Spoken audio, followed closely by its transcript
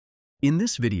In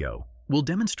this video, we'll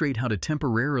demonstrate how to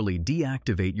temporarily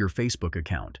deactivate your Facebook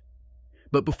account.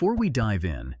 But before we dive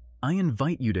in, I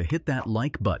invite you to hit that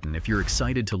like button if you're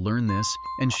excited to learn this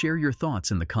and share your thoughts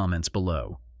in the comments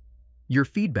below. Your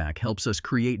feedback helps us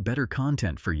create better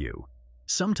content for you.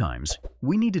 Sometimes,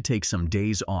 we need to take some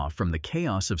days off from the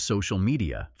chaos of social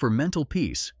media for mental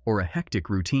peace or a hectic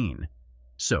routine.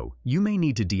 So, you may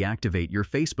need to deactivate your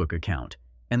Facebook account,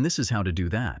 and this is how to do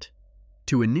that.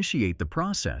 To initiate the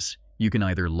process, you can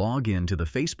either log in to the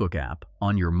Facebook app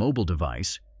on your mobile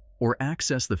device or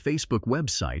access the Facebook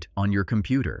website on your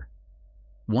computer.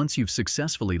 Once you've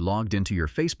successfully logged into your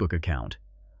Facebook account,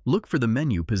 look for the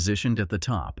menu positioned at the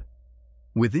top.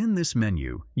 Within this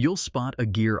menu, you'll spot a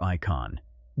gear icon.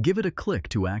 Give it a click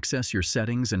to access your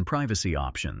settings and privacy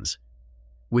options.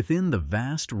 Within the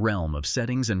vast realm of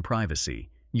settings and privacy,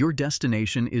 your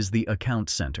destination is the Account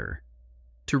Center.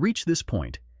 To reach this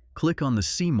point, click on the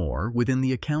See More within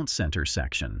the Account Center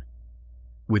section.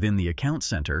 Within the Account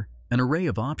Center, an array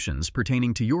of options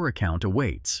pertaining to your account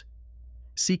awaits.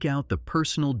 Seek out the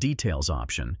Personal Details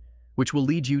option, which will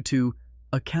lead you to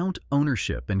Account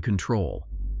Ownership and Control.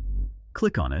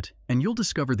 Click on it, and you'll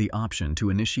discover the option to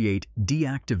initiate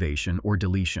deactivation or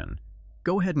deletion.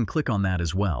 Go ahead and click on that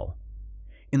as well.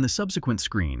 In the subsequent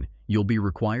screen, you'll be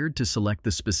required to select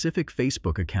the specific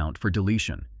Facebook account for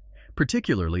deletion,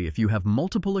 particularly if you have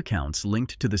multiple accounts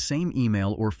linked to the same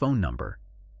email or phone number.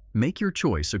 Make your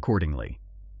choice accordingly.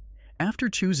 After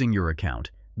choosing your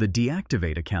account, the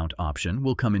Deactivate Account option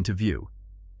will come into view.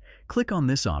 Click on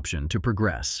this option to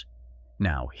progress.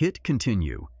 Now hit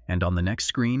Continue, and on the next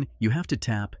screen, you have to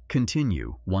tap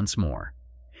Continue once more.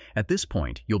 At this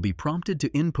point, you'll be prompted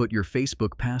to input your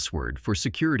Facebook password for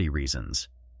security reasons.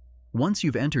 Once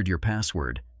you've entered your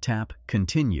password, tap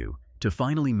Continue to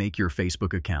finally make your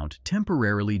Facebook account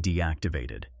temporarily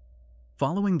deactivated.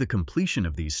 Following the completion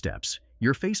of these steps,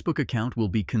 your Facebook account will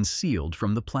be concealed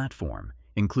from the platform,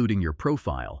 including your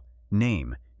profile,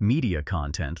 name, media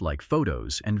content like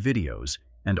photos and videos,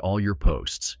 and all your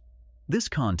posts. This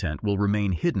content will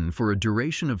remain hidden for a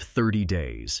duration of 30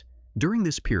 days. During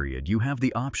this period, you have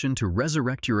the option to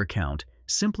resurrect your account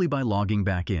simply by logging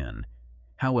back in.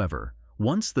 However,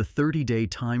 once the 30-day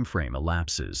time frame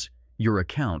elapses, your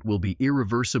account will be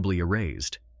irreversibly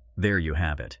erased. There you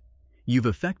have it. You've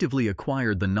effectively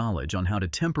acquired the knowledge on how to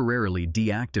temporarily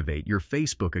deactivate your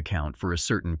Facebook account for a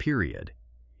certain period.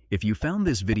 If you found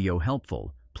this video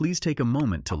helpful, please take a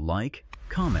moment to like,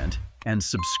 comment, and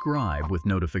subscribe with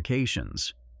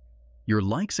notifications. Your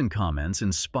likes and comments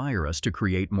inspire us to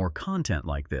create more content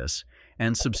like this,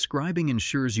 and subscribing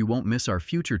ensures you won't miss our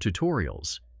future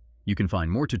tutorials. You can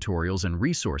find more tutorials and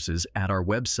resources at our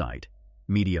website,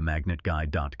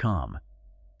 MediaMagnetGuide.com.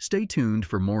 Stay tuned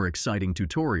for more exciting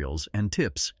tutorials and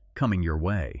tips coming your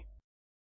way.